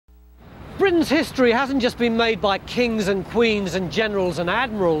Britain's history hasn't just been made by kings and queens and generals and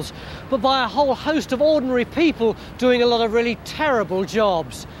admirals, but by a whole host of ordinary people doing a lot of really terrible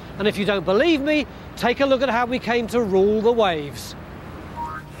jobs. And if you don't believe me, take a look at how we came to rule the waves.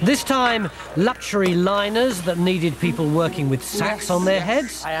 This time, luxury liners that needed people working with sacks on their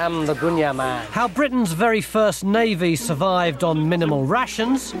heads. I am the Gunya man. How Britain's very first navy survived on minimal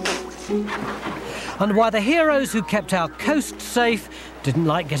rations. And why the heroes who kept our coast safe didn't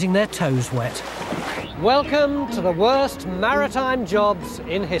like getting their toes wet. Welcome to the worst maritime jobs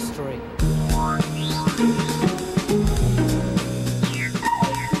in history.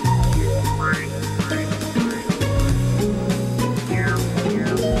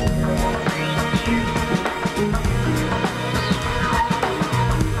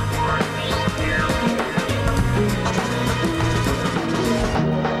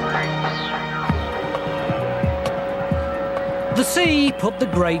 The sea put the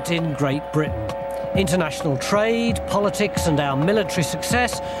great in Great Britain. International trade, politics and our military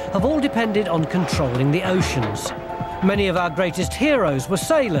success have all depended on controlling the oceans. Many of our greatest heroes were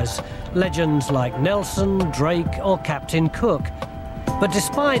sailors, legends like Nelson, Drake or Captain Cook. But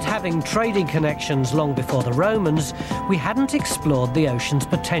despite having trading connections long before the Romans, we hadn't explored the ocean's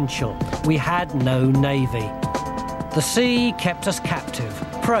potential. We had no navy. The sea kept us captive,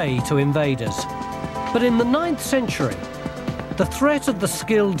 prey to invaders. But in the 9th century, the threat of the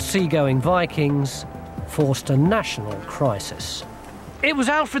skilled seagoing Vikings forced a national crisis. It was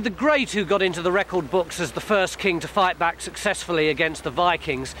Alfred the Great who got into the record books as the first king to fight back successfully against the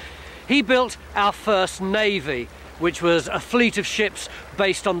Vikings. He built our first navy, which was a fleet of ships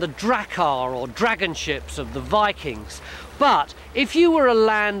based on the Drakkar or dragon ships of the Vikings. But if you were a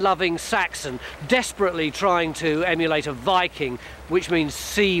land-loving Saxon desperately trying to emulate a Viking, which means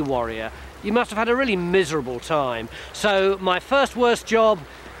sea warrior, you must have had a really miserable time. So my first worst job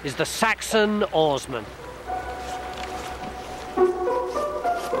is the Saxon oarsman.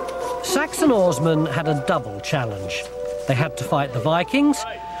 Saxon oarsmen had a double challenge. They had to fight the Vikings,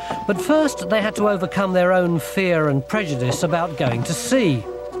 but first they had to overcome their own fear and prejudice about going to sea.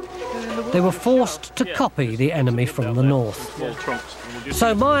 They were forced to copy the enemy from the north.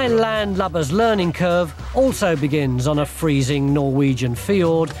 So my landlubber's learning curve also begins on a freezing Norwegian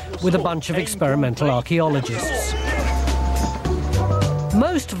fjord with a bunch of experimental archaeologists.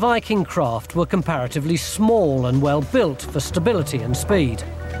 Most Viking craft were comparatively small and well built for stability and speed.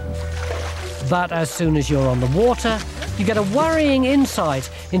 But as soon as you're on the water, you get a worrying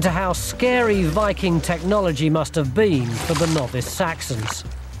insight into how scary Viking technology must have been for the novice Saxons.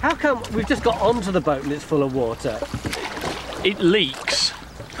 How come we've just got onto the boat and it's full of water? It leaks.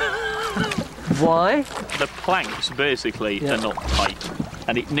 Why? The planks basically are not tight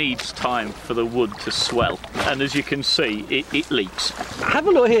and it needs time for the wood to swell. And as you can see, it leaks. Have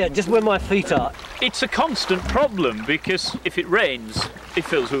a look here, just where my feet are. It's a constant problem because if it rains, it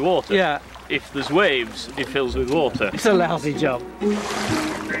fills with water. Yeah. If there's waves, it fills with water. It's a lousy job.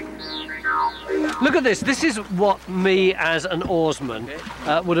 Look at this. This is what me as an oarsman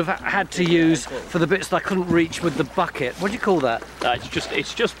would have had to use for the bits that I couldn't reach with the bucket. What do you call that?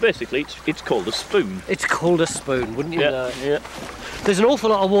 It's just basically, it's called a spoon. It's called a spoon, wouldn't you know? Yeah. There's an awful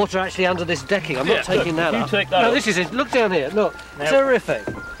lot of water actually under this decking. I'm not taking that up. Take that no, up. this is it. Look down here. Look. Now. Terrific.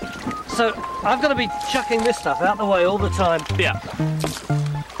 So I've got to be chucking this stuff out the way all the time. Yeah.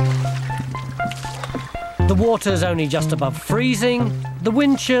 The water's only just above freezing, the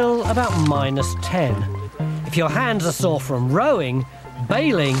wind chill about -10. If your hands are sore from rowing,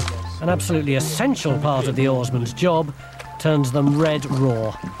 bailing, an absolutely essential part of the oarsman's job, turns them red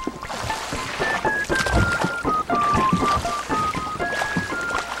raw.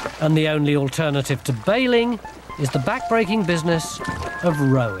 And the only alternative to bailing is the back-breaking business of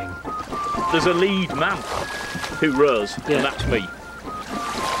rowing. There's a lead man who rows, and that's me.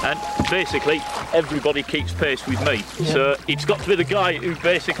 And basically, everybody keeps pace with me. Yeah. So it's got to be the guy who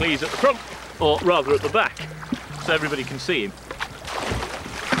basically is at the front, or rather at the back, so everybody can see him.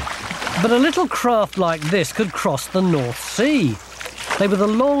 But a little craft like this could cross the North Sea. They were the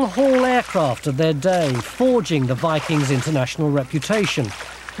long-haul aircraft of their day, forging the Vikings' international reputation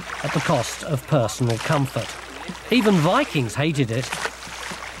at the cost of personal comfort. Even Vikings hated it.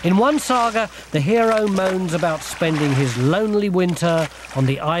 In one saga, the hero moans about spending his lonely winter on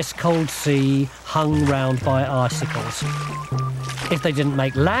the ice-cold sea, hung round by icicles. If they didn't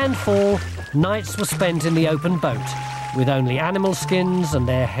make landfall, nights were spent in the open boat, with only animal skins and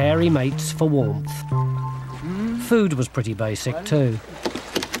their hairy mates for warmth. Food was pretty basic too.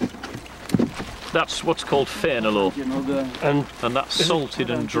 That's what's called fenalore, and that's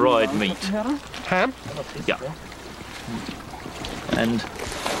salted and dried meat. Ham? Yeah. And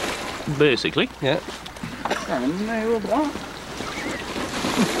Basically. Yeah.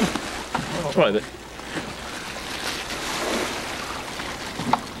 Right then.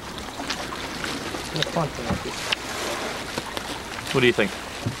 What do you think?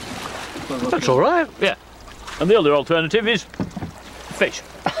 That's all right. Yeah. And the other alternative is fish.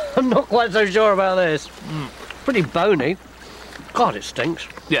 I'm not quite so sure about this. Pretty bony. God, it stinks.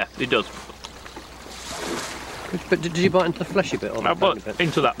 Yeah, it does. But did you bite into the fleshy bit? Or I bite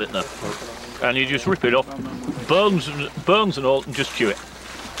into that bit now. And you just rip it off, bones and all, and just chew it.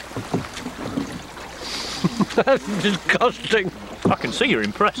 That's disgusting. I can see you're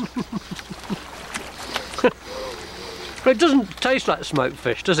impressed. It doesn't taste like smoked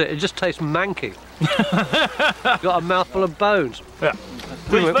fish, does it? It just tastes manky. Got a mouthful of bones. Yeah.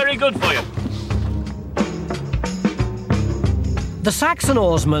 But it's very good for you. The Saxon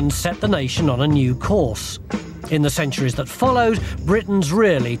oarsmen set the nation on a new course. In the centuries that followed, Britons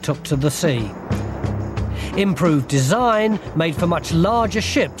really took to the sea. Improved design made for much larger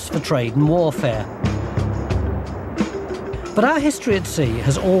ships for trade and warfare. But our history at sea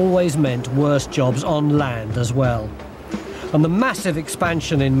has always meant worse jobs on land as well. And the massive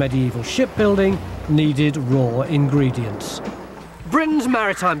expansion in medieval shipbuilding needed raw ingredients. Britain's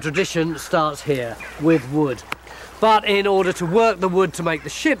maritime tradition starts here, with wood. But in order to work the wood to make the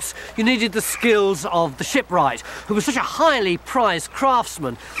ships, you needed the skills of the shipwright, who was such a highly prized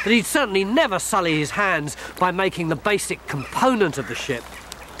craftsman that he'd certainly never sully his hands by making the basic component of the ship,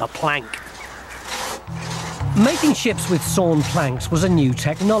 the plank. Making ships with sawn planks was a new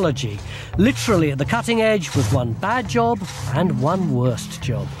technology. Literally at the cutting edge was one bad job and one worst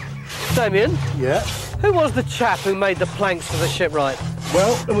job. Damien? Yeah? Who was the chap who made the planks for the shipwright?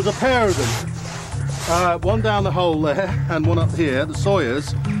 Well, there was a pair of them. One down the hole there and one up here, the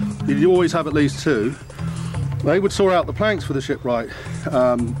sawyers. You'd always have at least two. They would saw out the planks for the shipwright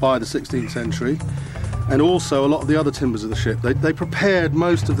by the 16th century, and also a lot of the other timbers of the ship. They prepared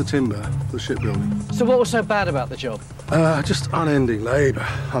most of the timber for shipbuilding. So what was so bad about the job? Just unending labour.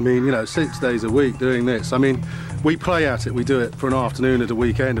 I mean, you know, 6 days a week doing this. I mean, we play at it, we do it for an afternoon at a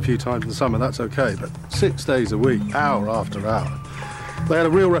weekend a few times in the summer, that's okay, but 6 days a week, hour after hour. They had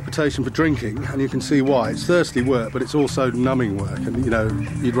a real reputation for drinking, and you can see why. It's thirsty work, but it's also numbing work, and, you know,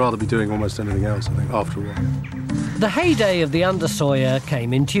 you'd rather be doing almost anything else, I think, after a while. The heyday of the undersawyer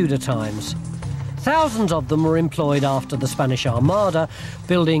came in Tudor times. Thousands of them were employed after the Spanish Armada,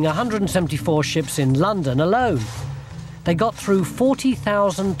 building 174 ships in London alone. They got through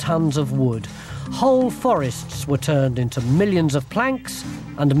 40,000 tons of wood. Whole forests were turned into millions of planks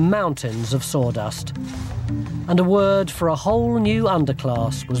and mountains of sawdust. And a word for a whole new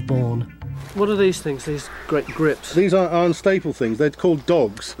underclass was born. What are these things, these great grips? These are iron staple things. They're called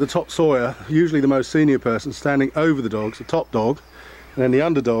dogs. The top sawyer, usually the most senior person, standing over the dogs, the top dog, and then the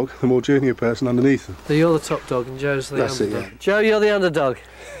underdog, the more junior person, underneath them. So you're the top dog and Joe's the That's underdog. it, yeah. Joe, you're the underdog.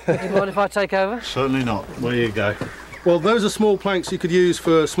 Do you mind if I take over? Certainly not. Where you go. Well, those are small planks you could use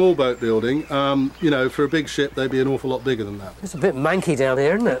for small boat building. You know, for a big ship, they'd be an awful lot bigger than that. It's a bit manky down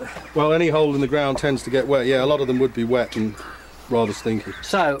here, isn't it? Well, any hole in the ground tends to get wet. Yeah, a lot of them would be wet and rather stinky.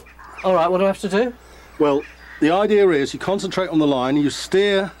 So, all right, what do I have to do? Well, the idea is you concentrate on the line, you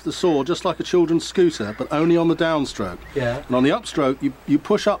steer the saw just like a children's scooter, but only on the downstroke. Yeah. And on the upstroke, you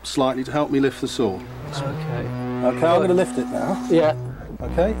push up slightly to help me lift the saw. Okay. Okay, I'm going to lift it now. Yeah.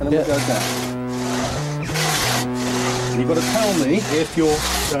 Okay, and then we go down. And you've got to tell me if you're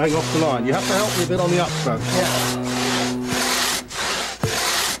going off the line. You have to help me a bit on the upstroke. Yeah.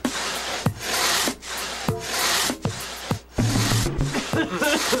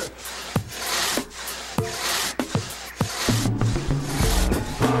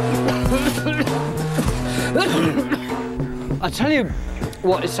 I tell you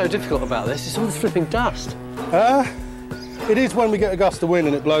what is so difficult about this, it's all the flipping dust. It is when we get a gust of wind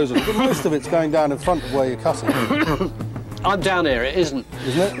and it blows us, but most of it's going down in front of where you're cutting. I'm down here, it isn't.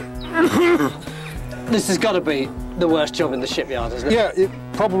 Isn't it? This has got to be the worst job in the shipyard, isn't it? Yeah, it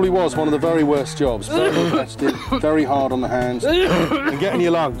probably was one of the very worst jobs. Very competitive, very hard on the hands, and getting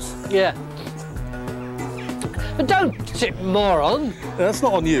your lungs. Yeah. But don't tip moron. That's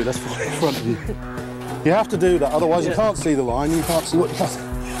not on you, that's in front of you. You have to do that, otherwise you can't see the line, you can't see what you're cutting.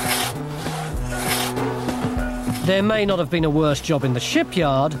 There may not have been a worse job in the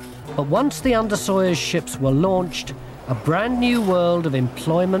shipyard, but once the undersawyer's ships were launched, a brand new world of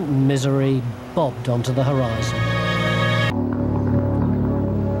employment misery bobbed onto the horizon.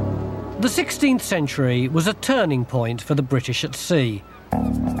 The 16th century was a turning point for the British at sea.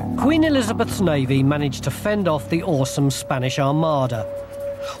 Queen Elizabeth's navy managed to fend off the awesome Spanish Armada.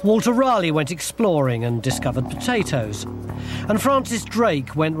 Walter Raleigh went exploring and discovered potatoes. And Francis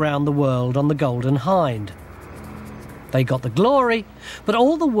Drake went round the world on the Golden Hind. They got the glory, but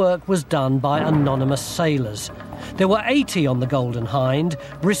all the work was done by anonymous sailors. There were 80 on the Golden Hind,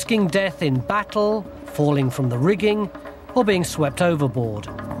 risking death in battle, falling from the rigging, or being swept overboard.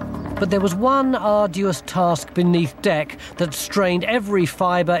 But there was one arduous task beneath deck that strained every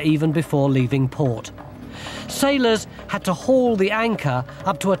fibre even before leaving port. Sailors had to haul the anchor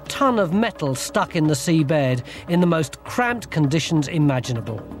up to a ton of metal stuck in the seabed in the most cramped conditions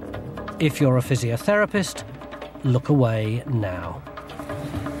imaginable. If you're a physiotherapist, look away now.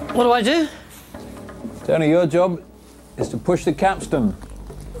 What do I do? Tony, your job is to push the capstan.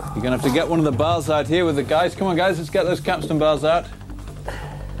 You're going to have to get one of the bars out here with the guys. Come on, guys, let's get those capstan bars out.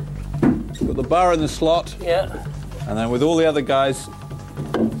 Put the bar in the slot. Yeah. And then with all the other guys,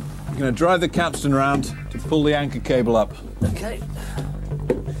 you're going to drive the capstan round to pull the anchor cable up. OK.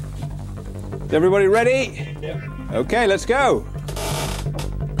 Is everybody ready? Yeah. OK, let's go.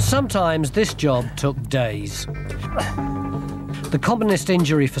 Sometimes this job took days. The commonest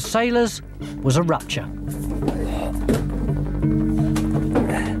injury for sailors was a rupture.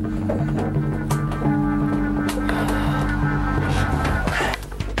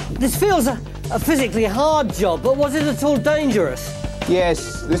 This feels a physically hard job, but was it at all dangerous?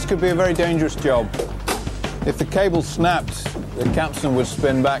 Yes, this could be a very dangerous job. If the cable snapped, the capstan would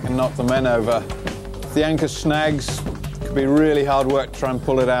spin back and knock the men over. If the anchor snags, it could be really hard work to try and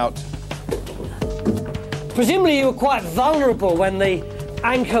pull it out. Presumably you were quite vulnerable when the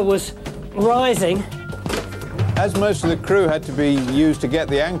anchor was rising. As most of the crew had to be used to get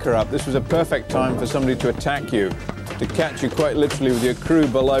the anchor up, this was a perfect time for somebody to attack you, to catch you quite literally with your crew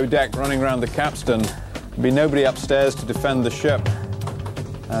below deck running around the capstan. There'd be nobody upstairs to defend the ship.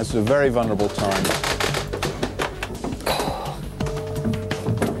 It's a very vulnerable time.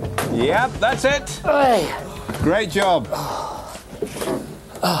 Yep, that's it. Hey. Great job.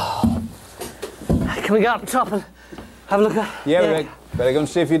 Can we go up top and have a look at... Yeah, we better go and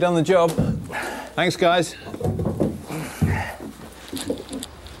see if you've done the job. Thanks, guys.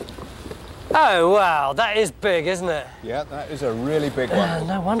 Oh, wow, that is big, isn't it? Yeah, that is a really big one.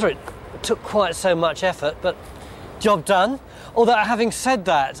 No wonder it took quite so much effort, but job done. Although, having said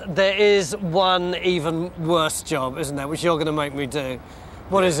that, there is one even worse job, isn't there, which you're going to make me do.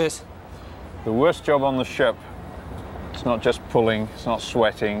 What is it? The worst job on the ship, it's not just pulling, it's not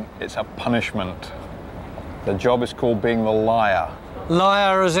sweating, it's a punishment. The job is called being the liar.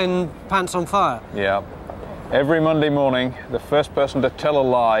 Liar as in pants on fire? Yeah. Every Monday morning, the first person to tell a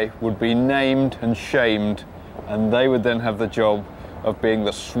lie would be named and shamed, and they would then have the job of being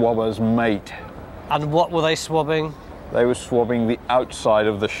the swabber's mate. And what were they swabbing? They were swabbing the outside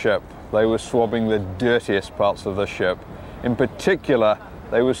of the ship. They were swabbing the dirtiest parts of the ship. In particular,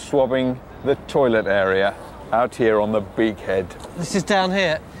 they were swabbing the toilet area out here on the beakhead. This is down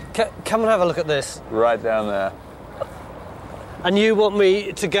here. Come and have a look at this. Right down there. And you want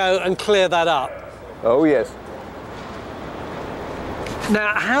me to go and clear that up? Oh, yes.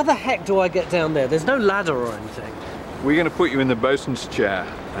 Now, how the heck do I get down there? There's no ladder or anything. We're going to put you in the bosun's chair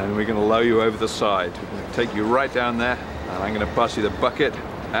and we're going to lower you over the side. We're going to take you right down there and I'm going to pass you the bucket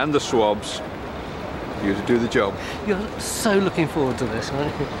and the swabs for you to do the job. You're so looking forward to this,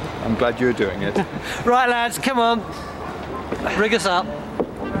 aren't you? I'm glad you're doing it. Right, lads, come on. Rig us up.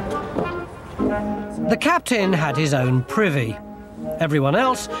 The captain had his own privy. Everyone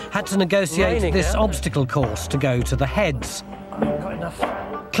else had to negotiate this obstacle course to go to the heads. Got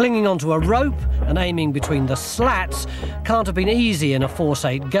enough. Clinging onto a rope and aiming between the slats can't have been easy in a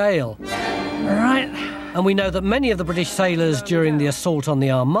force-8 gale. Right. And we know that many of the British sailors during the assault on the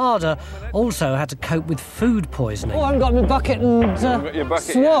Armada also had to cope with food poisoning. Oh, I haven't got my bucket and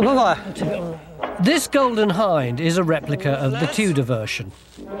swab, have I? This Golden Hind is a replica of the Tudor version.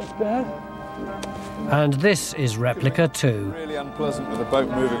 And this is replica too. Really unpleasant with the boat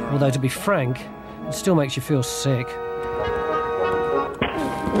moving around. Although, to be frank, it still makes you feel sick.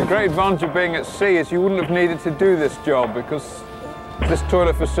 The great advantage of being at sea is you wouldn't have needed to do this job because this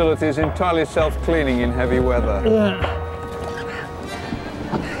toilet facility is entirely self-cleaning in heavy weather. Yeah.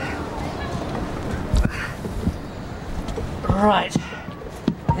 Right.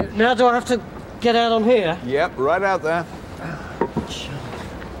 Now do I have to get out on here? Yep, right out there.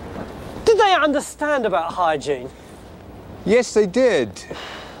 Did they understand about hygiene? Yes, they did.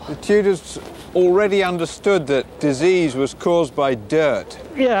 The Tudors already understood that disease was caused by dirt.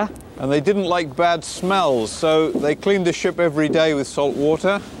 Yeah. And they didn't like bad smells, so they cleaned the ship every day with salt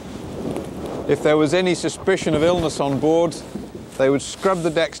water. If there was any suspicion of illness on board, they would scrub the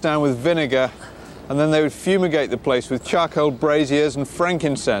decks down with vinegar and then they would fumigate the place with charcoal braziers and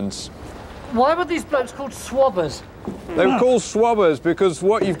frankincense. Why were these blokes called swabbers? They were called swabbers because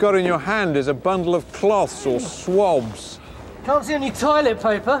what you've got in your hand is a bundle of cloths or swabs. Can't see any toilet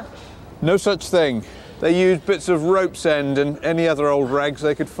paper. No such thing. They used bits of rope's end and any other old rags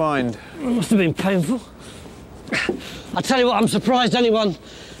they could find. It must have been painful. I tell you what, I'm surprised anyone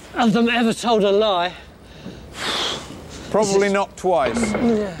of them ever told a lie. Probably not twice.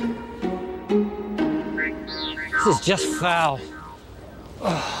 Yeah. This is just foul.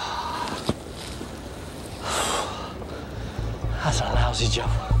 That's a lousy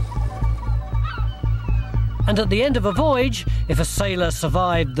job. And at the end of a voyage, if a sailor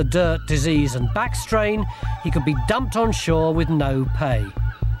survived the dirt, disease and back strain, he could be dumped on shore with no pay.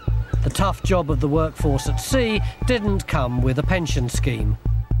 The tough job of the workforce at sea didn't come with a pension scheme.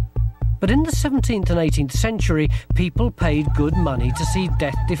 But in the 17th and 18th century, people paid good money to see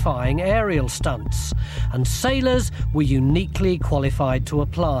death-defying aerial stunts, and sailors were uniquely qualified to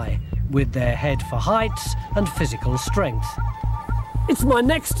apply, with their head for heights and physical strength. It's my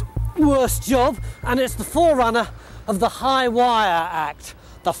next worst job, and it's the forerunner of the High Wire Act,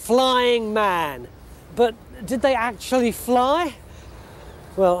 the Flying Man. But did they actually fly?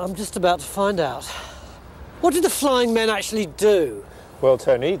 Well, I'm just about to find out. What did the flying men actually do? Well,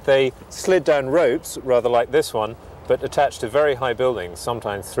 Tony, they slid down ropes, rather like this one, but attached to very high buildings,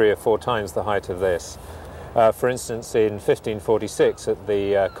 sometimes 3 or 4 times the height of this. For instance, in 1546, at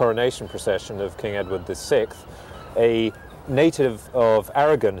the coronation procession of King Edward VI, a native of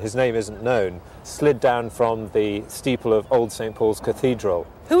Aragon, his name isn't known, slid down from the steeple of Old St. Paul's Cathedral.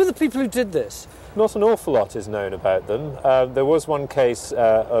 Who were the people who did this? Not an awful lot is known about them. There was one case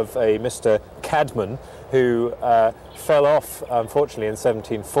of a Mr. Cadman who fell off, unfortunately, in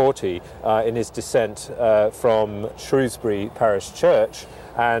 1740 in his descent from Shrewsbury Parish Church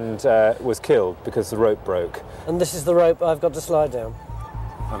and was killed because the rope broke. And this is the rope I've got to slide down?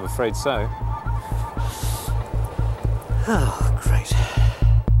 I'm afraid so. Oh, great.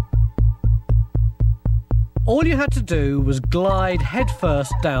 All you had to do was glide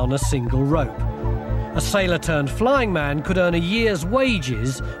headfirst down a single rope. A sailor-turned-flying man could earn a year's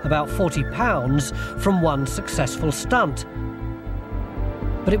wages, about £40, from one successful stunt.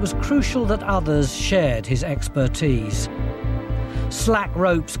 But it was crucial that others shared his expertise. Slack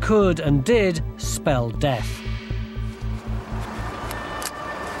ropes could and did spell death.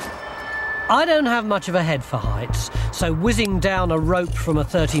 I don't have much of a head for heights, so whizzing down a rope from a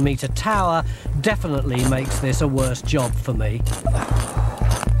 30-metre tower definitely makes this a worse job for me.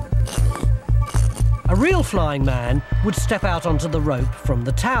 A real flying man would step out onto the rope from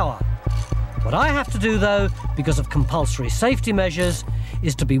the tower. What I have to do, though, because of compulsory safety measures,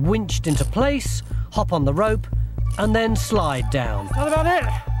 is to be winched into place, hop on the rope, and then slide down. Is that about it?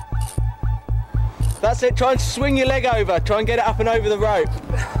 That's it, try and swing your leg over, try and get it up and over the rope.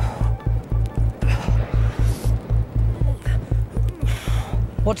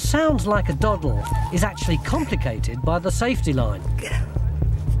 What sounds like a doddle is actually complicated by the safety line.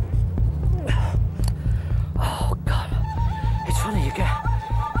 Oh, God. It's funny, you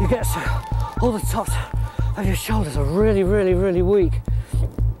get so... all the tops of your shoulders are really, really, really weak.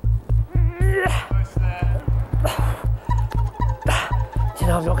 You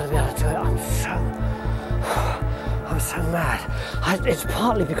know, I'm not going to be able to do it. I'm so mad. It's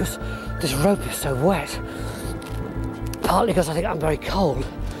partly because this rope is so wet. Partly because I think I'm very cold.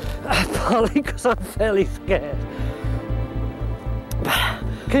 Partly because I'm fairly scared.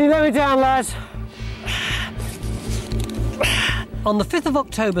 Can you let me down, lads? On the 5th of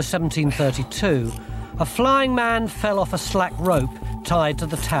October 1732, a flying man fell off a slack rope tied to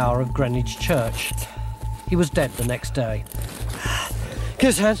the tower of Greenwich Church. He was dead the next day. Give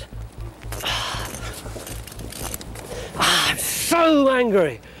us a hand. I'm so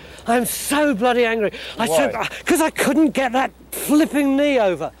angry. I'm so bloody angry. Because I couldn't get that flipping knee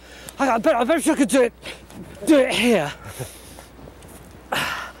over. I bet I could do it here.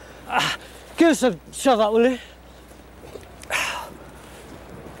 Give us a shove up, will you?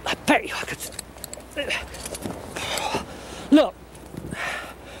 I bet you I could. Look,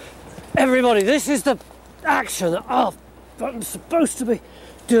 everybody, this is the action that I'm supposed to be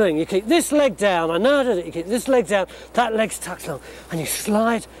doing. You keep this leg down. I know that you keep this leg down. That leg's tucked along, and you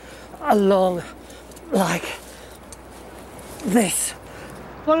slide along like this.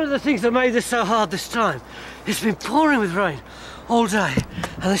 One of the things that made this so hard this time, it's been pouring with rain all day,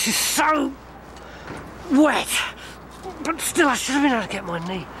 and this is so wet, but still I should have been able to get my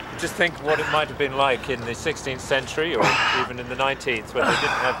knee. Just think what it might have been like in the 16th century or even in the 19th, when they didn't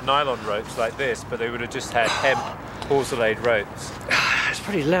have nylon ropes like this, but they would have just had hemp hawser-laid ropes. It's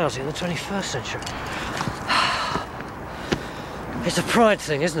pretty lousy in the 21st century. It's a pride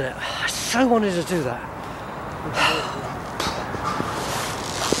thing, isn't it? I so wanted to do that.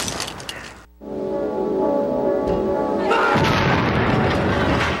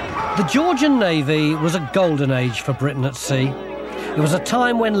 The Georgian Navy was a golden age for Britain at sea. It was a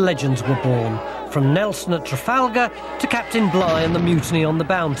time when legends were born, from Nelson at Trafalgar to Captain Bligh and the mutiny on the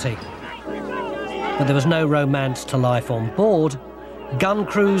Bounty. But there was no romance to life on board. Gun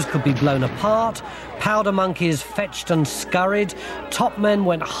crews could be blown apart, powder monkeys fetched and scurried, top men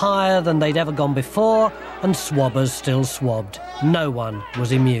went higher than they'd ever gone before, and swabbers still swabbed. No one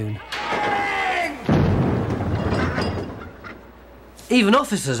was immune. Even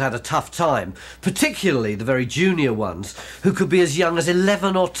officers had a tough time, particularly the very junior ones, who could be as young as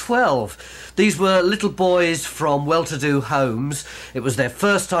 11 or 12. These were little boys from well-to-do homes. It was their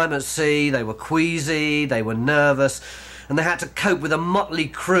first time at sea, they were queasy, they were nervous, and they had to cope with a motley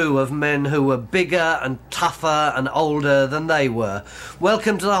crew of men who were bigger and tougher and older than they were.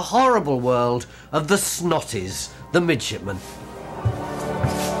 Welcome to the horrible world of the snotties, the midshipmen.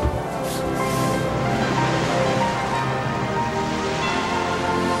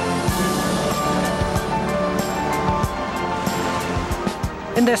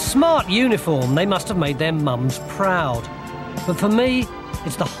 In their smart uniform, they must have made their mums proud. But for me,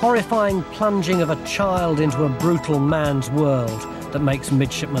 it's the horrifying plunging of a child into a brutal man's world that makes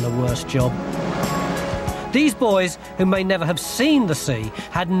midshipmen a worse job. These boys, who may never have seen the sea,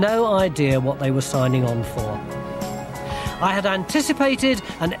 had no idea what they were signing on for. I had anticipated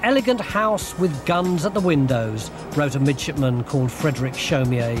an elegant house with guns at the windows, wrote a midshipman called Frederick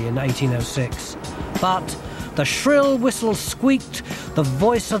Chaumier in 1806. But the shrill whistle squeaked, the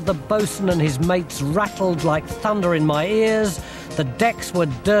voice of the boatswain and his mates rattled like thunder in my ears, the decks were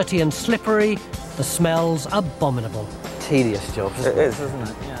dirty and slippery, the smells abominable. Tedious job, isn't it? It is, isn't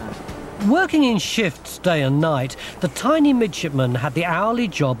it? Yeah. Working in shifts day and night, the tiny midshipman had the hourly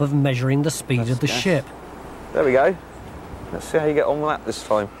job of measuring the speed of the ship. There we go. Let's see how you get on with that this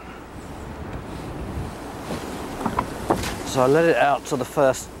time. So I let it out to the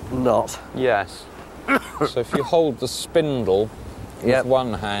first knot. Yes. So if you hold the spindle with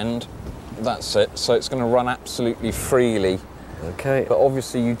one hand, that's it. So it's going to run absolutely freely. Okay. But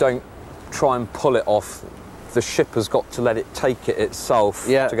obviously you don't try and pull it off. The ship has got to let it take it itself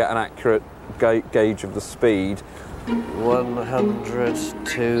to get an accurate gauge of the speed. 100,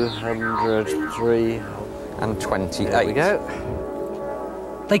 200, 300... and 28. There we go.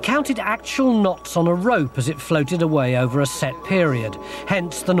 They counted actual knots on a rope as it floated away over a set period,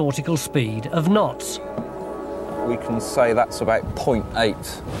 hence the nautical speed of knots. We can say that's about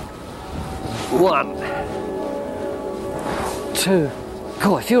 0.8. 1, 2...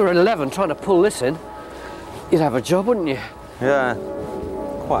 God, if you were 11 trying to pull this in, you'd have a job, wouldn't you? Yeah.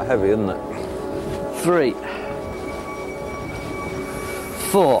 Quite heavy, isn't it? 3,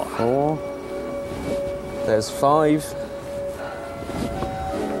 4. 4. There's 5.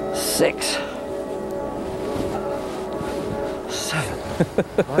 6,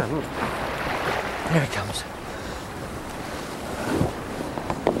 7. There it comes.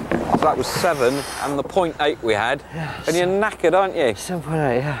 So that was 7, and the 0.8 we had. Yeah, and you're knackered, aren't you?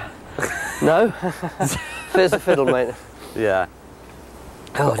 7.8, yeah. No? There's the fiddle, mate. Yeah.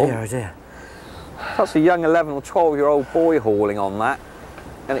 Oh dear, oh dear. That's a young 11 or 12-year-old boy hauling on that.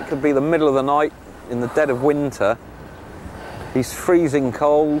 And it could be the middle of the night, in the dead of winter. He's freezing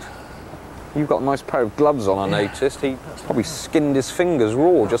cold. You've got a nice pair of gloves on, I noticed. He probably skinned his fingers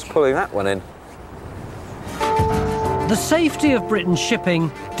raw just pulling that one in. The safety of Britain's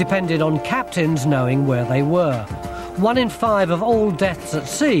shipping depended on captains knowing where they were. 1 in 5 of all deaths at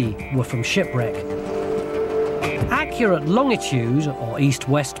sea were from shipwreck. Accurate longitude, or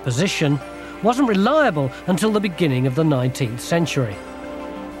east-west position, wasn't reliable until the beginning of the 19th century.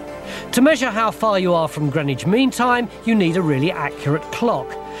 To measure how far you are from Greenwich Mean Time, you need a really accurate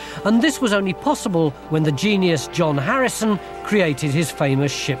clock. And this was only possible when the genius John Harrison created his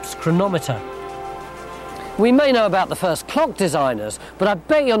famous ship's chronometer. We may know about the first clock designers, but I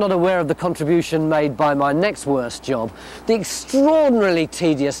bet you're not aware of the contribution made by my next worst job, the extraordinarily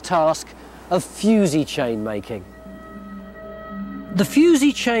tedious task of fusee chain making. The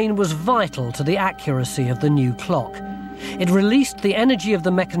fusee chain was vital to the accuracy of the new clock. It released the energy of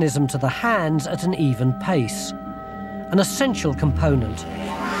the mechanism to the hands at an even pace. An essential component,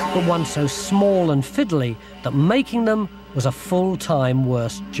 but one so small and fiddly that making them was a full-time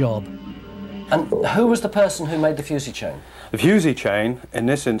worst job. And who was the person who made the fusee chain? The fusee chain, in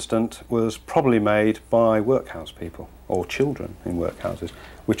this instant, was probably made by workhouse people or children in workhouses,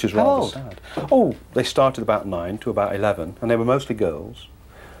 which is How rather old? sad. Oh, they started about 9 to about 11, and they were mostly girls.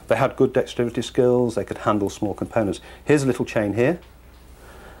 They had good dexterity skills, they could handle small components. Here's a little chain here,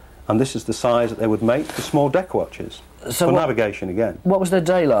 and this is the size that they would make for small deck watches, So for what- navigation again. What was their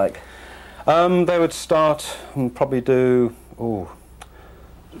day like? They would start and probably do,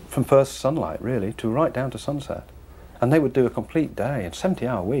 from first sunlight really, to right down to sunset. And they would do a complete day, a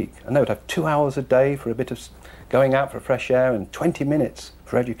 70-hour week, and they would have 2 hours a day for a bit of going out for fresh air and 20 minutes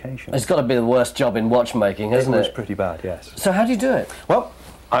for education. It's got to be the worst job in watchmaking, hasn't It was it? pretty bad, yes. So how do you do it? Well,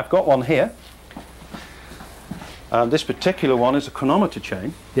 I've got one here. This particular one is a chronometer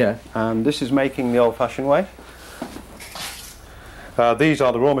chain, Yeah. and this is making the old-fashioned way. These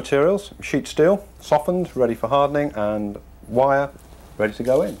are the raw materials: sheet steel, softened, ready for hardening, and wire, ready to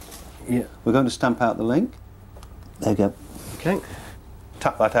go in. Yeah. We're going to stamp out the link. There you go. Okay.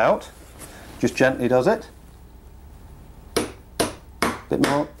 Tap that out. Just gently does it. Bit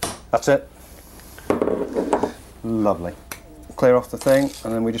more. That's it. Lovely. Clear off the thing,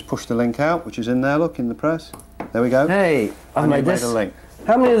 and then we just push the link out, which is in there, look, in the press. There we go. Hey, I've And made you've this. a link.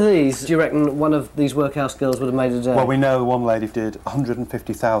 How many of these do you reckon one of these workhouse girls would have made a day? Well, we know one lady did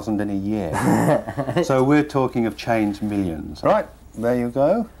 150,000 in a year. So we're talking of chains millions. Right, there you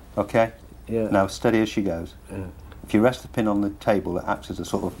go. Okay. Yeah. Now, steady as she goes. Yeah. If you rest the pin on the table, it acts as a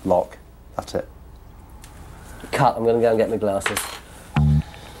sort of lock. That's it. Cut, I'm going to go and get my glasses.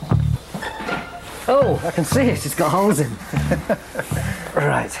 Oh, I can see it, it's got holes in.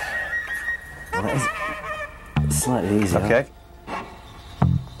 Right. Well, that is slightly easier. Okay.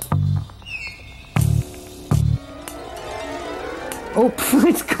 Oh,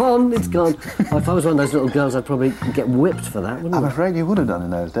 it's gone, it's gone. Oh, if I was one of those little girls, I'd probably get whipped for that, wouldn't I'm I? afraid you would have done in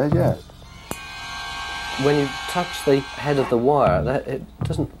those days, yes. When you touch the head of the wire, it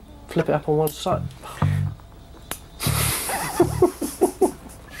doesn't flip it up on one side.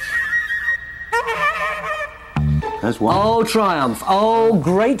 There's one. Oh, triumph. Oh,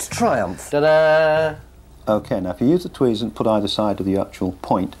 great triumph. Ta-da! Okay, now if you use the tweezers and put either side of the actual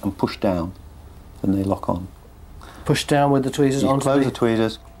point and push down, then they lock on. Push down with the tweezers You onto close the the...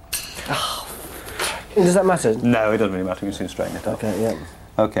 tweezers. Does that matter? No, it doesn't really matter, you can soon straighten it up. Okay, yeah.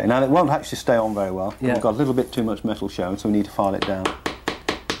 Okay, now it won't actually stay on very well. Yeah. We've got a little bit too much metal showing, so we need to file it down.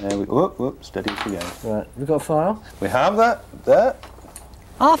 There we go. Whoop, steady as we go. Right, we've got a file. We have that, there.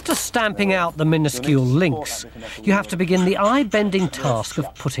 After stamping out the minuscule links, you have to begin the eye-bending task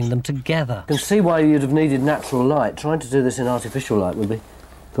of putting them together. You can see why you'd have needed natural light. Trying to do this in artificial light would be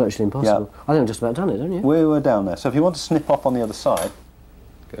virtually impossible. Yeah. I think I've just about done it, don't you? We were down there, so if you want to snip off on the other side,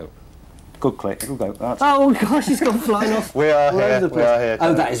 go. Good click, it'll go. That's Oh gosh, it's gone flying off. We are all over here, the we place. are here, Oh,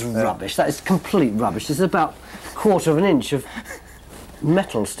 Tony. that is rubbish. That is complete rubbish. There's about a quarter of an inch of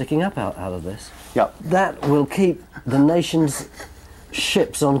metal sticking up out of this. Yep. That will keep the nation's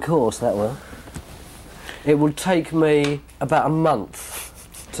ships on course, that will. It will take me about a month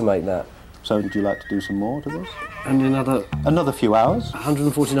to make that. So would you like to do some more to this? And another Another few hours?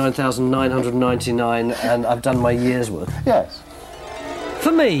 149,999, and I've done my year's worth. Yes.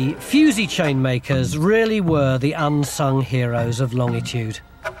 For me, fusee chain makers really were the unsung heroes of longitude.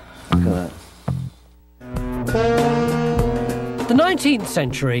 Look at that. The 19th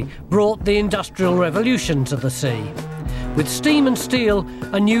century brought the Industrial Revolution to the sea. With steam and steel,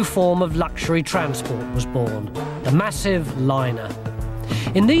 a new form of luxury transport was born, the massive liner.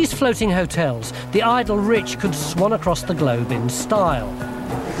 In these floating hotels, the idle rich could swan across the globe in style.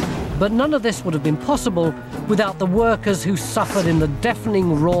 But none of this would have been possible without the workers who suffered in the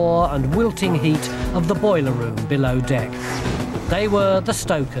deafening roar and wilting heat of the boiler room below deck. They were the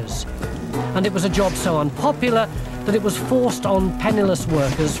stokers, and it was a job so unpopular that it was forced on penniless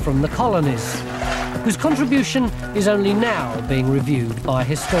workers from the colonies, whose contribution is only now being reviewed by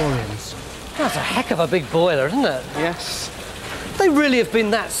historians. That's a heck of a big boiler, isn't it? Yes. They really have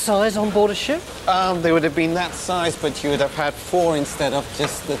been that size on board a ship? They would have been that size, but you would have had 4 instead of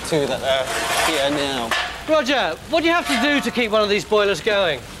just the 2 that are here now. Roger, what do you have to do to keep one of these boilers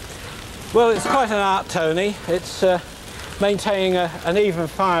going? Well, it's quite an art, Tony. It's maintaining an even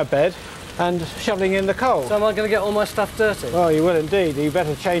fire bed and shoveling in the coal. So am I going to get all my stuff dirty? Well, you will indeed. You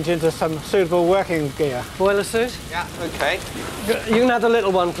better change into some suitable working gear. Boiler suit? Yeah, okay. You can have the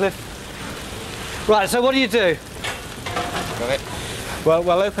little one, Cliff. Right, so what do you do? Got it. Well,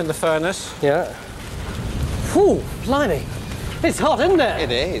 we'll open the furnace. Yeah. Whew, blimey. It's hot, isn't it?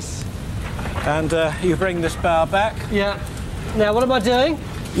 It is. And you bring this bar back. Yeah. Now, what am I doing?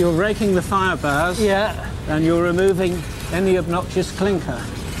 You're raking the fire bars. Yeah. And you're removing any obnoxious clinker.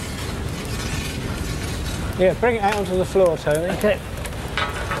 Yeah, bring it out onto the floor, Tony. Okay.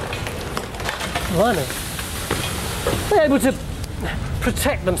 Blimey. They're able to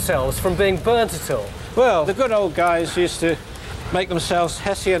protect themselves from being burnt at all. Well, the good old guys used to make themselves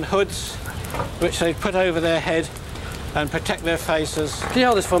Hessian hoods, which they'd put over their head and protect their faces. Can you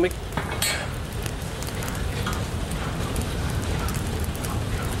hold this for me?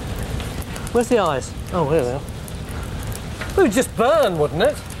 Where's the eyes? Oh, there they are. It would just burn, wouldn't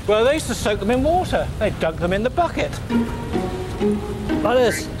it? Well, they used to soak them in water. They dug them in the bucket. Like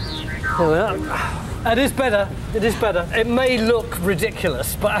this. There we are. It is better. It is better. It may look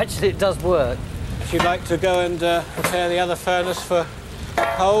ridiculous, but actually it does work. If you'd like to go and prepare the other furnace for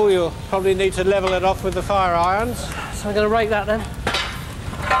coal, you'll probably need to level it off with the fire irons. So I'm going to rake that then.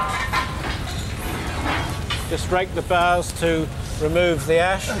 Just rake the boughs to remove the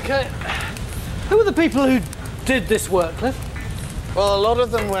ash. Okay. Who were the people who did this work, Cliff? Well, a lot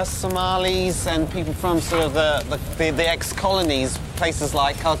of them were Somalis and people from sort of the ex-colonies, places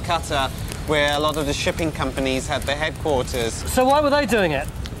like Calcutta, where a lot of the shipping companies had their headquarters. So why were they doing it?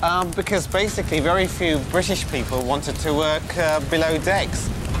 Because basically very few British people wanted to work below decks.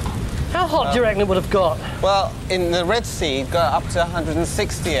 How hot do you reckon it would have got? Well, in the Red Sea, it got up to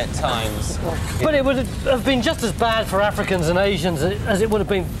 160 at times. But it would have been just as bad for Africans and Asians as it would have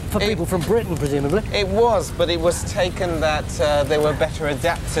been for people from Britain, presumably. It was, but it was taken that they were better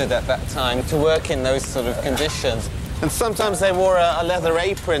adapted at that time to work in those sort of conditions. And sometimes they wore a leather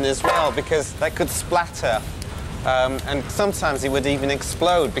apron as well, because they could splatter. And sometimes it would even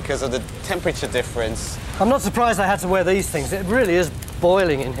explode because of the temperature difference. I'm not surprised they had to wear these things. It really is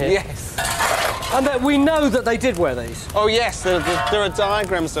boiling in here. Yes. And that we know that they did wear these. Oh, yes. There are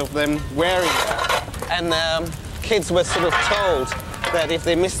diagrams of them wearing it. And kids were sort of told that if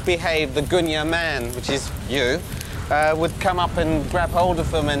they misbehaved, the Gunya man, which is you, would come up and grab hold of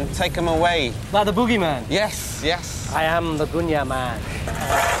them and take them away. Like the boogeyman? Yes, yes. I am the Gunya man.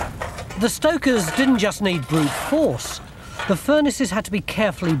 The stokers didn't just need brute force. The furnaces had to be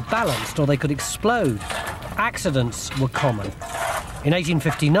carefully balanced or they could explode. Accidents were common. In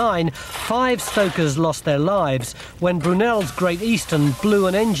 1859, 5 stokers lost their lives when Brunel's Great Eastern blew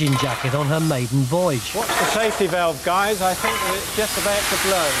an engine jacket on her maiden voyage. Watch the safety valve, guys. I think that it's just about to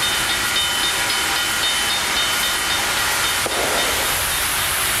blow.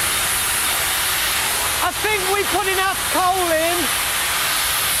 I think we put enough coal in.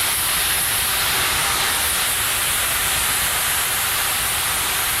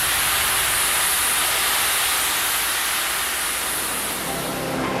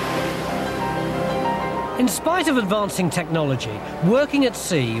 In spite of advancing technology, working at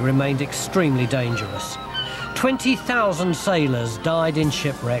sea remained extremely dangerous. 20,000 sailors died in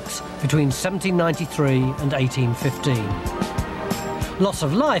shipwrecks between 1793 and 1815. Loss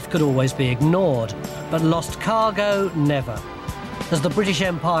of life could always be ignored, but lost cargo, never. As the British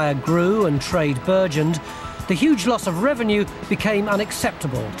Empire grew and trade burgeoned, the huge loss of revenue became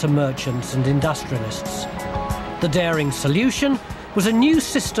unacceptable to merchants and industrialists. The daring solution was a new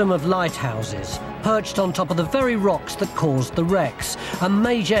system of lighthouses perched on top of the very rocks that caused the wrecks, a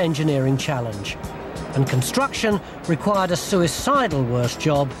major engineering challenge. And construction required a suicidal worst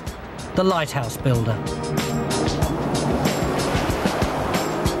job, the lighthouse builder.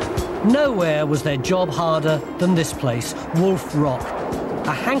 Nowhere was their job harder than this place, Wolf Rock,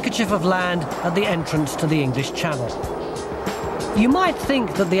 a handkerchief of land at the entrance to the English Channel. You might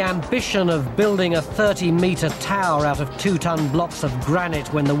think that the ambition of building a 30-metre tower out of 2-ton blocks of granite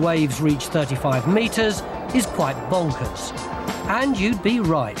when the waves reach 35 metres is quite bonkers. And you'd be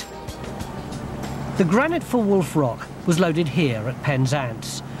right. The granite for Wolf Rock was loaded here at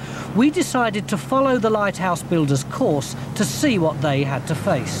Penzance. We decided to follow the lighthouse builders' course to see what they had to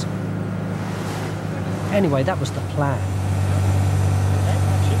face. Anyway, that was the plan.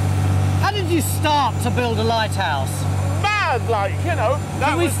 How did you start to build a lighthouse? Like, you know...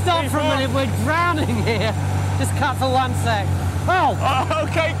 Can we stop for a minute? We're drowning here. Just cut for 1 sec. Oh!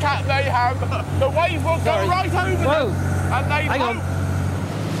 OK, Cat, they have. The wave will go right over them. And they Hang on.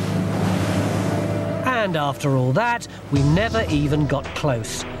 And after all that, we never even got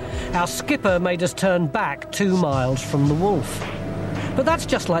close. Our skipper made us turn back 2 miles from the Wolf. But that's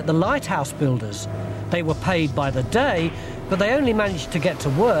just like the lighthouse builders. They were paid by the day, but they only managed to get to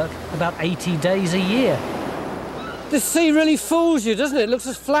work about 80 days a year. This sea really fools you, doesn't it? It looks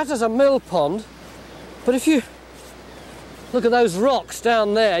as flat as a mill pond. But if you look at those rocks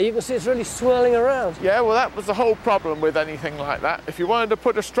down there, you can see it's really swirling around. Yeah, well, that was the whole problem with anything like that. If you wanted to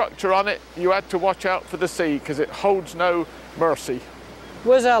put a structure on it, you had to watch out for the sea, because it holds no mercy.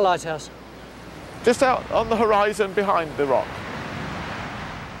 Where's our lighthouse? Just out on the horizon behind the rock.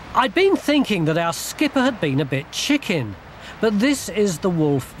 I'd been thinking that our skipper had been a bit chicken, but this is the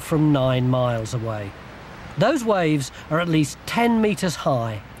Wolf from 9 miles away. Those waves are at least 10 metres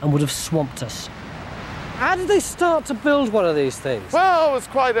high and would have swamped us. How did they start to build one of these things? Well, it was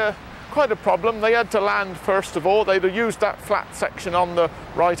quite a problem. They had to land first of all. They'd have used that flat section on the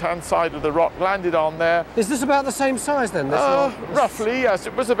right-hand side of the rock, landed on there. Is this about the same size then? Roughly, yes.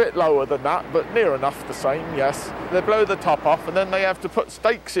 It was a bit lower than that, but near enough the same, yes. They blow the top off and then they have to put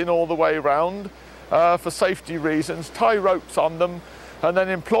stakes in all the way round for safety reasons, tie ropes on them, and then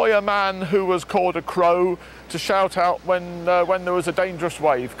employ a man who was called a crow to shout out when there was a dangerous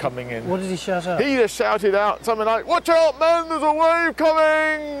wave coming in. What did he shout out? He just shouted out something like, "Watch out, men, there's a wave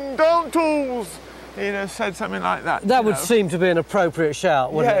coming! Down tools!" He just said something like that. That would seem to be an appropriate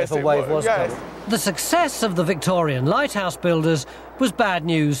shout, wouldn't it, if a wave was coming? The success of the Victorian lighthouse builders was bad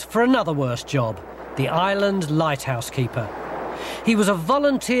news for another worse job, the island lighthouse keeper. He was a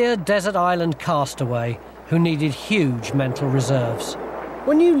volunteer desert island castaway who needed huge mental reserves.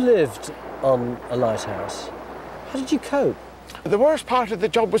 When you lived on a lighthouse, how did you cope? The worst part of the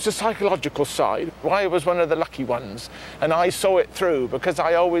job was the psychological side. I was one of the lucky ones, and I saw it through because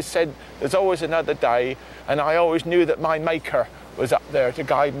I always said there's always another day, and I always knew that my maker was up there to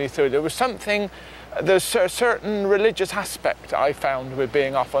guide me through. There's a certain religious aspect I found with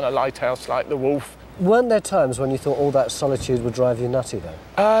being off on a lighthouse like the Wolf. Weren't there times when you thought all that solitude would drive you nutty,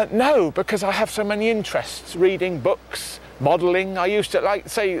 though? No, because I have so many interests, reading books, modelling. I used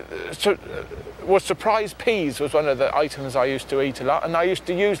to, surprise peas was one of the items I used to eat a lot, and I used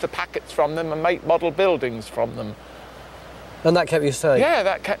to use the packets from them and make model buildings from them. And that kept you sane? Yeah,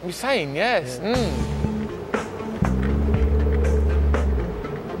 that kept me sane, yes. Yeah.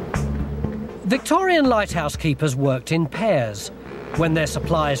 Victorian lighthouse keepers worked in pairs. When their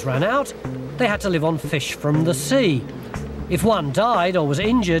supplies ran out, they had to live on fish from the sea. If one died or was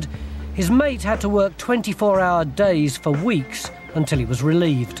injured, his mate had to work 24-hour days for weeks until he was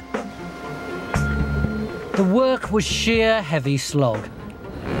relieved. The work was sheer heavy slog.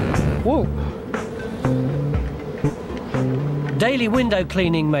 Whoa. Daily window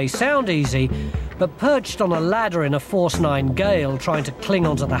cleaning may sound easy, but perched on a ladder in a force 9 gale trying to cling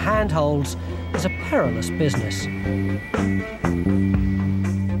onto the handholds is a perilous business.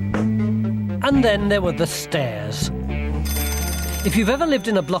 And then there were the stairs. If you've ever lived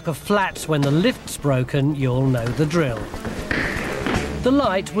in a block of flats when the lift's broken, you'll know the drill. The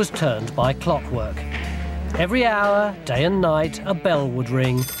light was turned by clockwork. Every hour, day and night, a bell would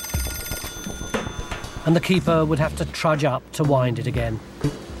ring, and the keeper would have to trudge up to wind it again.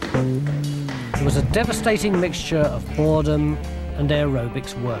 It was a devastating mixture of boredom and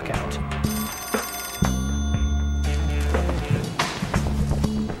aerobics workout.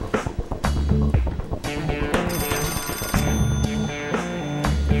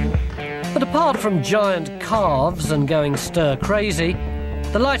 But apart from giant calves and going stir crazy,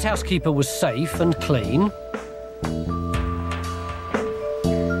 the lighthouse keeper was safe and clean.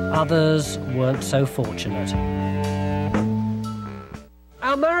 Others weren't so fortunate.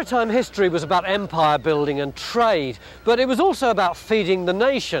 Our maritime history was about empire building and trade, but it was also about feeding the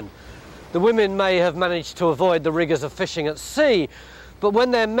nation. The women may have managed to avoid the rigours of fishing at sea, but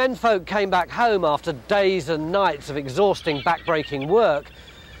when their menfolk came back home after days and nights of exhausting, back-breaking work,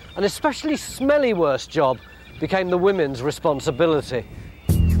 an especially smelly worst job became the women's responsibility.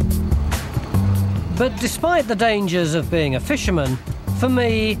 But despite the dangers of being a fisherman, for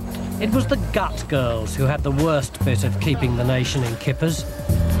me, it was the gut girls who had the worst bit of keeping the nation in kippers.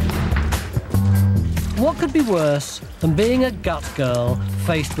 What could be worse than being a gut girl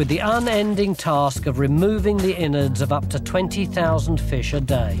faced with the unending task of removing the innards of up to 20,000 fish a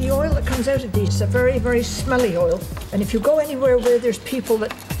day? The oil that comes out of these is a very, very smelly oil, and if you go anywhere where there's people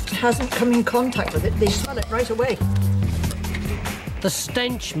that hasn't come in contact with it, they smell it right away. The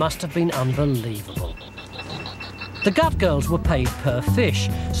stench must have been unbelievable. The gut girls were paid per fish,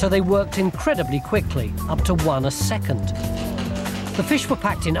 so they worked incredibly quickly, up to 1 a second. The fish were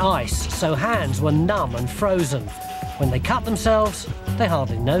packed in ice, so hands were numb and frozen. When they cut themselves, they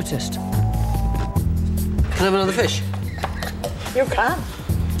hardly noticed. Can I have another fish? You can.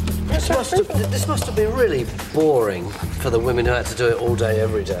 This must have been really boring for the women who had to do it all day,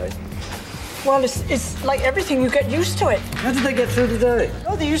 every day. Well, it's like everything, you get used to it. How did they get through the day?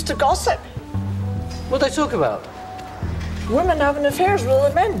 Oh, they used to gossip. What'd they talk about? Women having affairs with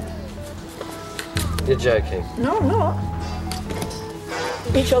the men. You're joking. No, I'm not.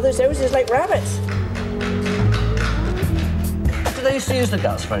 Each other's houses like rabbits. Do they used to use the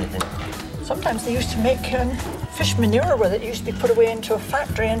guts for anything? Sometimes they used to make fish manure with it. It used to be put away into a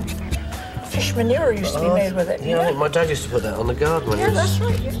factory, and fish manure used to be made with it. Yeah, I think my dad used to put that on the garden when he was... that's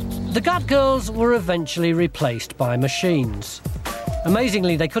right. Yeah. The gut girls were eventually replaced by machines.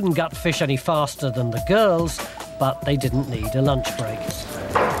 Amazingly, they couldn't gut fish any faster than the girls, but they didn't need a lunch break.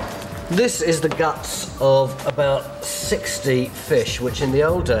 This is the guts of about 60 fish, which in the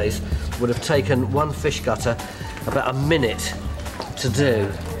old days would have taken one fish gutter about a minute to do.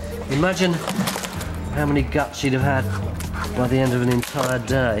 Imagine how many guts you'd have had by the end of an entire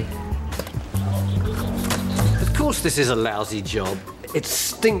day. Of course, this is a lousy job. It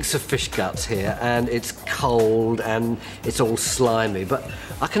stinks of fish guts here, and it's cold and it's all slimy. But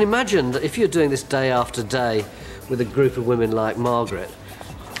I can imagine that if you're doing this day after day with a group of women like Margaret,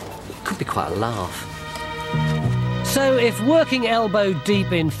 it could be quite a laugh. So if working elbow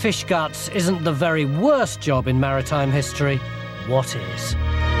deep in fish guts isn't the very worst job in maritime history, what is?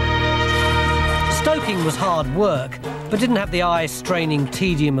 Stoking was hard work, but didn't have the eye-straining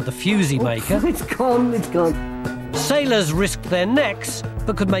tedium of the fusee maker. It's gone, it's gone. Sailors risked their necks,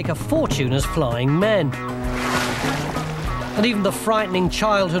 but could make a fortune as flying men. And even the frightening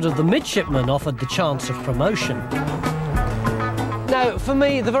childhood of the midshipman offered the chance of promotion. Now, for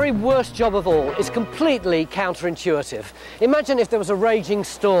me, the very worst job of all is completely counterintuitive. Imagine if there was a raging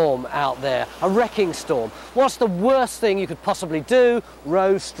storm out there, a wrecking storm. What's the worst thing you could possibly do?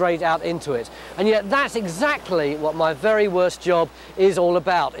 Row straight out into it. And yet that's exactly what my very worst job is all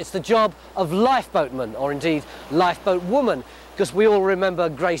about. It's the job of lifeboatman, or indeed lifeboat woman. Because we all remember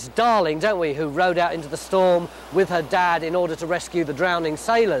Grace Darling, don't we, who rowed out into the storm with her dad in order to rescue the drowning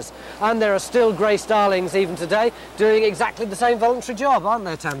sailors. And there are still Grace Darlings even today doing exactly the same voluntary job, aren't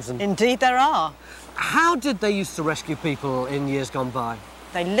there, Tamsin? Indeed there are. How did they used to rescue people in years gone by?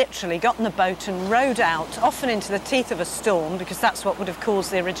 They literally got in the boat and rowed out, often into the teeth of a storm, because that's what would have caused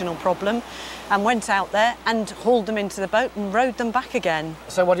the original problem, and went out there and hauled them into the boat and rowed them back again.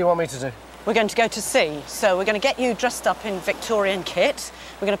 So what do you want me to do? We're going to go to sea, so we're going to get you dressed up in Victorian kit.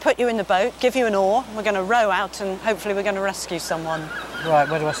 We're going to put you in the boat, give you an oar, we're going to row out, and hopefully we're going to rescue someone. Right,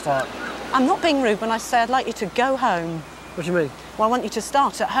 where do I start? I'm not being rude when I say I'd like you to go home. What do you mean? Well, I want you to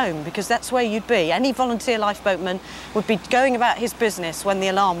start at home, because that's where you'd be. Any volunteer lifeboatman would be going about his business when the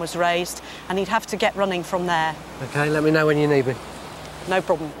alarm was raised, and he'd have to get running from there. OK, let me know when you need me. No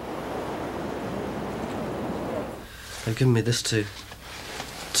problem. They've given me this to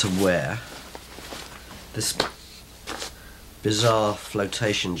wear. This bizarre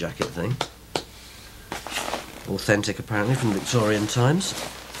flotation jacket thing. Authentic, apparently, from Victorian times.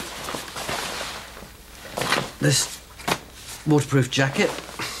 This waterproof jacket.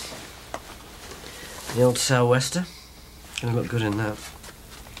 The old sou'wester. Gonna look good in that.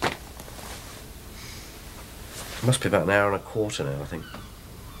 It must be about an hour and a quarter now, I think.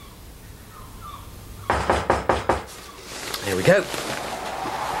 Here we go.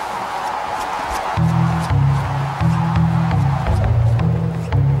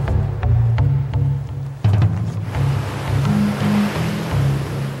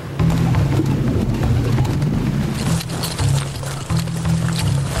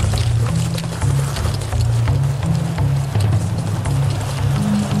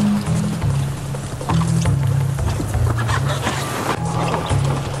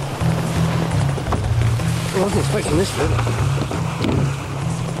 I wasn't expecting this bit.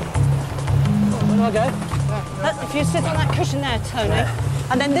 Where do I go? If you sit on that cushion there, Tony,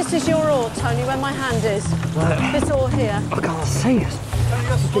 and then this is your oar, Tony, where my hand is. Right. This oar here. I can't see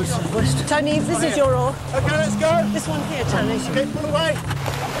it. Tony, this is your oar. OK, let's go. This one here, Tony. OK, pull away.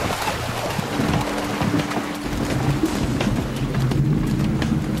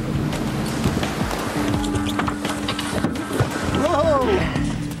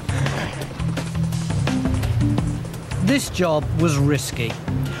 This job was risky.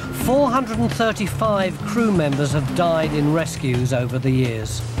 435 crew members have died in rescues over the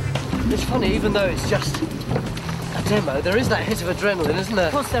years. It's funny, even though it's just a demo, there is that hit of adrenaline, isn't there?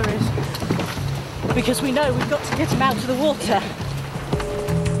 Of course there is. Because we know we've got to get him out of the water.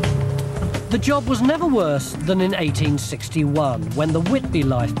 The job was never worse than in 1861, when the Whitby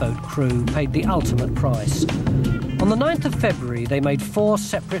lifeboat crew paid the ultimate price. On the 9th of February, they made 4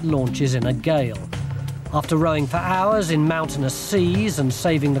 separate launches in a gale. After rowing for hours in mountainous seas and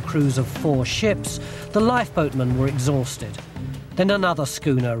saving the crews of 4 ships, the lifeboatmen were exhausted. Then another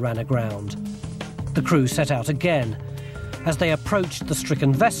schooner ran aground. The crew set out again. As they approached the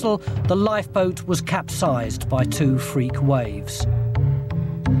stricken vessel, the lifeboat was capsized by 2 freak waves.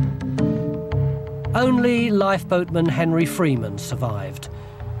 Only lifeboatman Henry Freeman survived.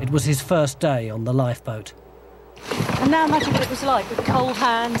 It was his first day on the lifeboat. And now imagine what it was like with cold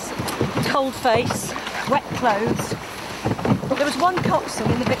hands, cold face, wet clothes. There was one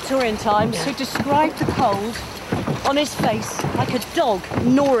coxswain in the Victorian times who described the cold on his face like a dog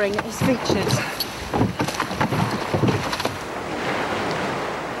gnawing at his features.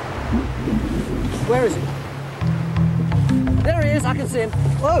 Where is he? There he is, I can see him.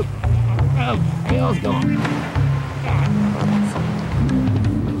 Whoa! Oh, he's gone.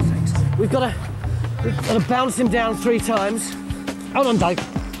 We've got to bounce him down 3 times. Hold on, Dave.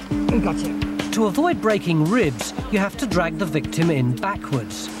 We've got you. To avoid breaking ribs, you have to drag the victim in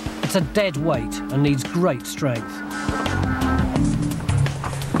backwards. It's a dead weight and needs great strength.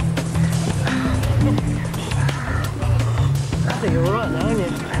 I think you're all right now, aren't you?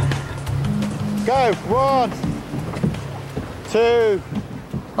 Go, 1, 2.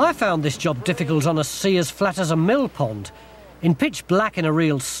 I found this job difficult on a sea as flat as a mill pond. In pitch black in a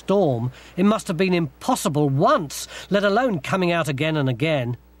real storm, it must have been impossible once, let alone coming out again and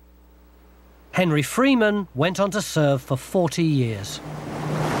again. Henry Freeman went on to serve for 40 years.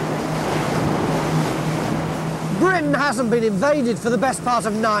 Britain hasn't been invaded for the best part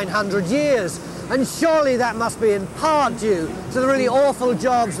of 900 years, and surely that must be in part due to the really awful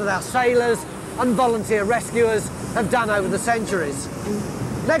jobs that our sailors and volunteer rescuers have done over the centuries.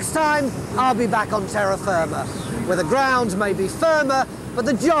 Next time, I'll be back on terra firma, where the ground may be firmer, but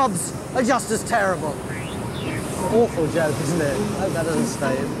the jobs are just as terrible. Awful joke, isn't it? I hope that doesn't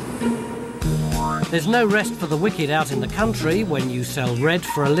stay in. There's no rest for the wicked out in the country when you sell red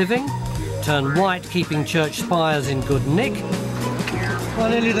for a living, turn white keeping church spires in good nick, We're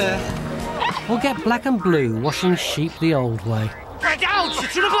nearly there. or get black and blue washing sheep the old way. Ouch! It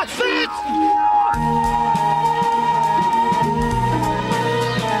should have got fit!